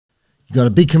You've got a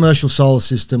big commercial solar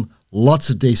system, lots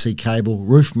of DC cable,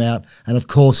 roof mount, and of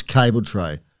course cable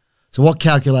tray. So what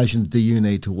calculations do you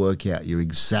need to work out your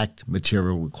exact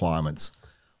material requirements?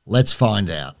 Let's find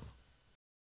out.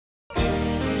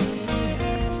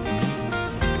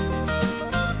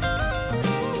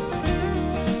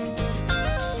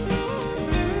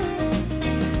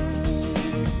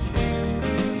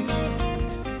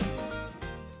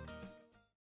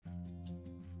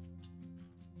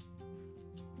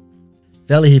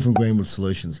 Valley here from Greenwood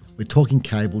Solutions. We're talking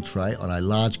cable tray on a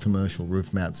large commercial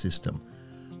roof mount system.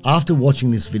 After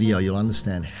watching this video, you'll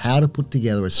understand how to put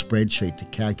together a spreadsheet to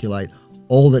calculate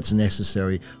all that's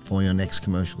necessary for your next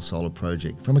commercial solar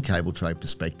project from a cable tray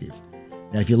perspective.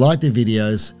 Now, if you like the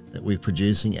videos that we're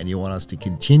producing and you want us to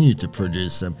continue to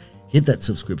produce them, hit that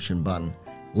subscription button.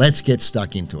 Let's get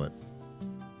stuck into it.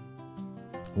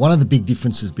 One of the big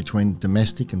differences between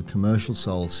domestic and commercial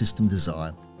solar system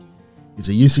design is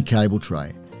the use of cable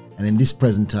tray, and in this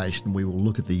presentation we will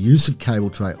look at the use of cable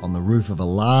tray on the roof of a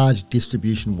large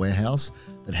distribution warehouse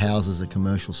that houses a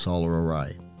commercial solar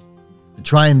array. The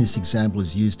tray in this example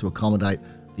is used to accommodate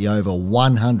the over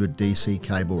 100 DC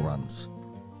cable runs.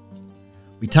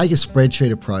 We take a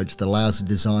spreadsheet approach that allows the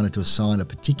designer to assign a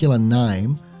particular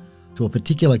name to a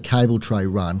particular cable tray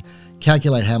run,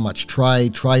 calculate how much tray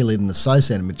lid and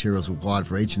associated materials required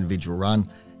for each individual run,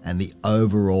 and the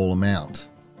overall amount.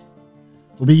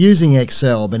 We'll be using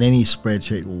Excel, but any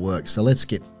spreadsheet will work, so let's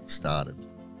get started.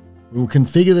 We will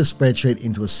configure the spreadsheet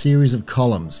into a series of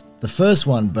columns, the first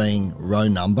one being row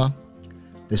number,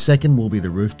 the second will be the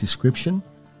roof description,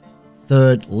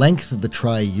 third, length of the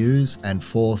tray used, and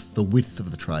fourth, the width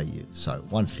of the tray used, so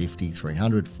 150,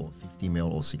 300, 450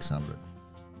 mil or 600.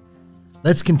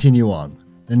 Let's continue on.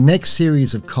 The next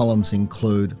series of columns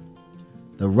include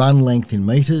the run length in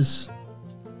meters,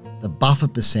 the buffer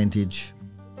percentage,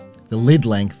 the lid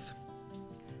length,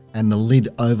 and the lid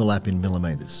overlap in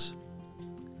millimeters.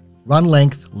 Run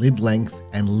length,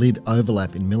 and lid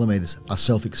overlap in millimeters are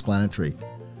self-explanatory.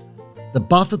 The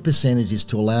buffer percentage is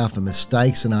to allow for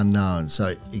mistakes and unknowns.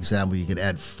 So, example, you could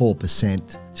add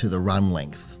 4% to the run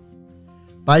length.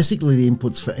 Basically, the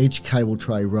inputs for each cable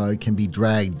tray row can be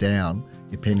dragged down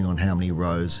depending on how many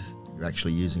rows you're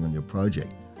actually using on your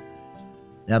project.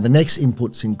 Now, the next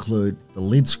inputs include the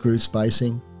lid screw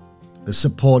spacing, the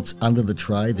supports under the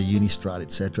tray, the unistrut,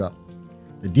 etc.,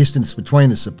 the distance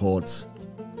between the supports,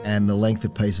 and the length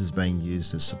of pieces being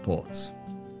used as supports,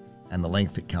 and the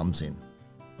length that comes in.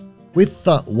 With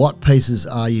the what pieces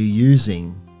are you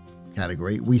using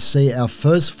category, we see our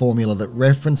first formula that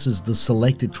references the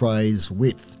selected tray's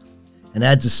width and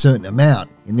adds a certain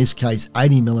amount, in this case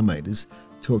 80 millimeters,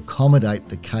 to accommodate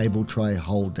the cable tray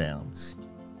hold downs.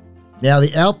 Now, the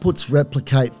outputs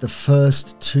replicate the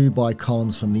first two by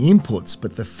columns from the inputs,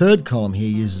 but the third column here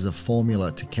uses a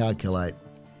formula to calculate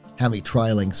how many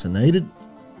tray lengths are needed,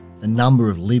 the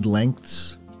number of lid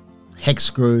lengths, hex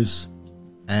screws,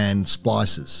 and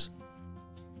splices.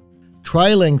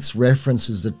 Tray lengths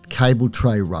references the cable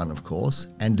tray run, of course,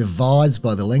 and divides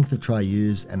by the length of tray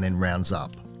used and then rounds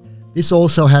up. This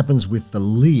also happens with the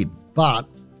lid, but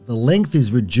the length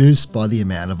is reduced by the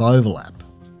amount of overlap.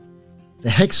 The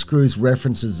hex screws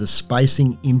references the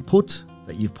spacing input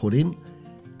that you've put in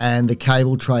and the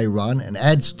cable tray run and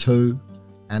adds 2,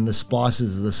 and the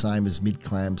splices are the same as mid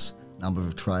clamps, number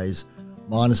of trays,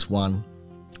 -1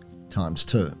 times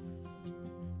 2.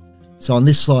 So on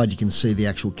this slide you can see the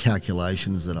actual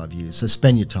calculations that I've used, so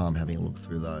spend your time having a look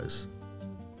through those.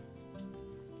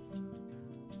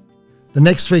 The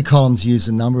next 3 columns use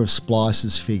the number of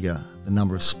splices figure, the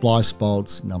number of splice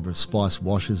bolts, number of splice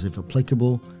washers if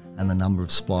applicable, and the number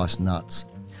of splice nuts.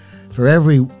 For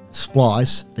every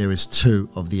splice, there is 2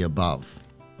 of the above.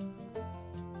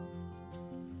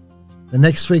 The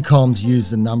next 3 columns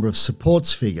use the number of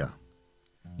supports figure,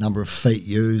 number of feet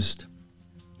used,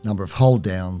 number of hold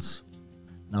downs,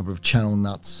 number of channel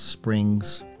nuts,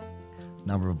 springs,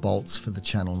 number of bolts for the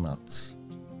channel nuts,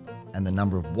 and the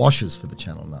number of washers for the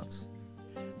channel nuts.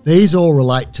 These all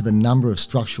relate to the number of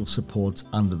structural supports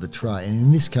under the tray, and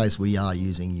in this case we are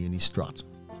using unistrut.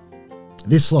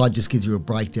 This slide just gives you a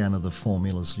breakdown of the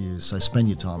formulas used, so spend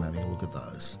your time having a look at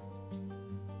those.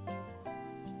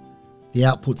 The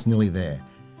output's nearly there.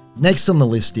 Next on the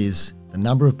list is the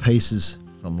number of pieces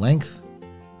from length,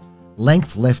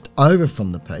 length left over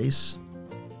from the piece,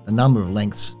 the number of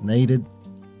lengths needed,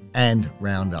 and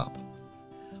round up.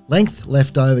 Length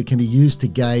left over can be used to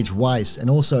gauge waste, and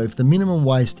also if the minimum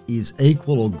waste is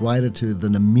equal or greater to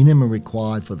the minimum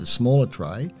required for the smaller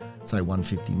tray, say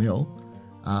 150 mil,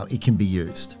 it can be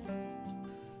used.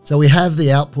 So we have the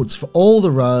outputs for all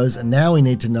the rows, and now we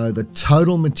need to know the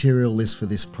total material list for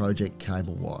this project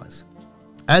cable-wise.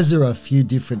 As there are a few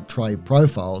different tray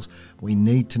profiles, we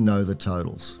need to know the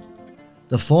totals.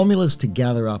 The formulas to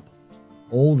gather up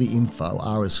all the info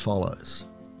are as follows.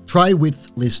 Tray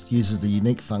width list uses the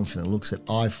unique function and looks at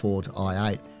I4 to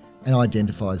I8 and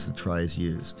identifies the trays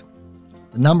used.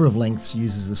 The number of lengths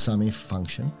uses the SUMIF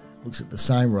function, looks at the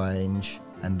same range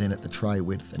and then at the tray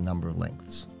width and number of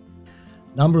lengths.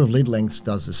 Number of lid lengths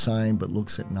does the same but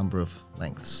looks at number of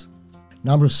lengths.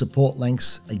 Number of support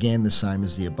lengths, again the same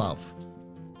as the above.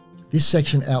 This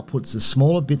section outputs the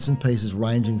smaller bits and pieces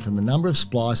ranging from the number of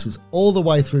splices all the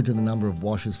way through to the number of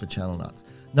washers for channel nuts.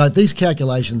 Note these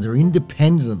calculations are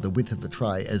independent of the width of the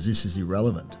tray, as this is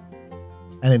irrelevant.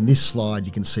 And in this slide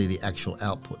you can see the actual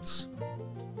outputs.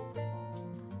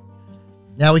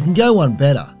 Now we can go one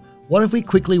better. What if we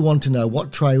quickly want to know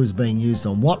what tray was being used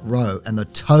on what row and the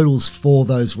totals for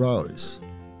those rows?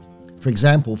 For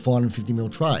example, 450mm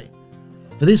tray.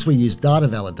 For this we use data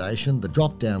validation, the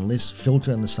drop-down list,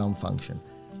 filter and the sum function.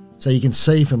 So you can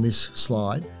see from this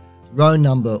slide, row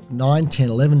number 9, 10,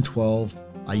 11, 12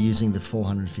 are using the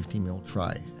 450mm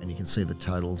tray, and you can see the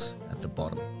totals at the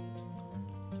bottom.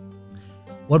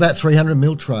 What about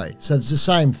 300mm tray? So it's the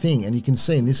same thing, and you can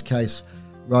see in this case,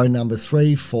 row number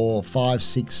 3, 4, 5,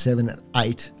 6, 7 and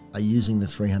 8 are using the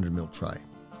 300mm tray.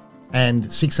 And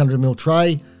 600mm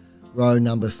tray, row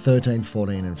number 13,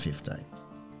 14 and 15.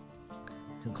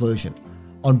 Conclusion.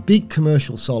 On big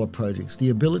commercial solar projects, the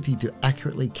ability to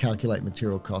accurately calculate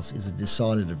material costs is a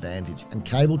decided advantage, and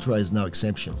cable tray is no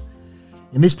exception.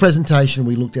 In this presentation,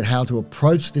 we looked at how to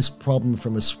approach this problem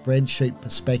from a spreadsheet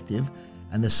perspective,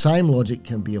 and the same logic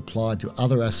can be applied to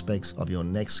other aspects of your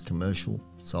next commercial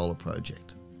solar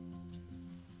project.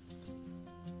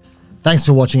 Thanks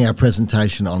for watching our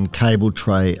presentation on cable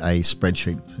tray, a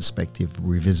spreadsheet perspective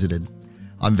revisited.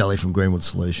 I'm Valley from Greenwood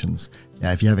Solutions.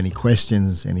 Now, if you have any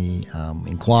questions, any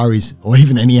inquiries, or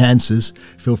even any answers,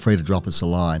 feel free to drop us a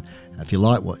line. If you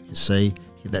like what you see,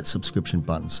 hit that subscription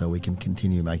button so we can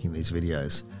continue making these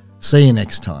videos. See you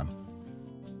next time.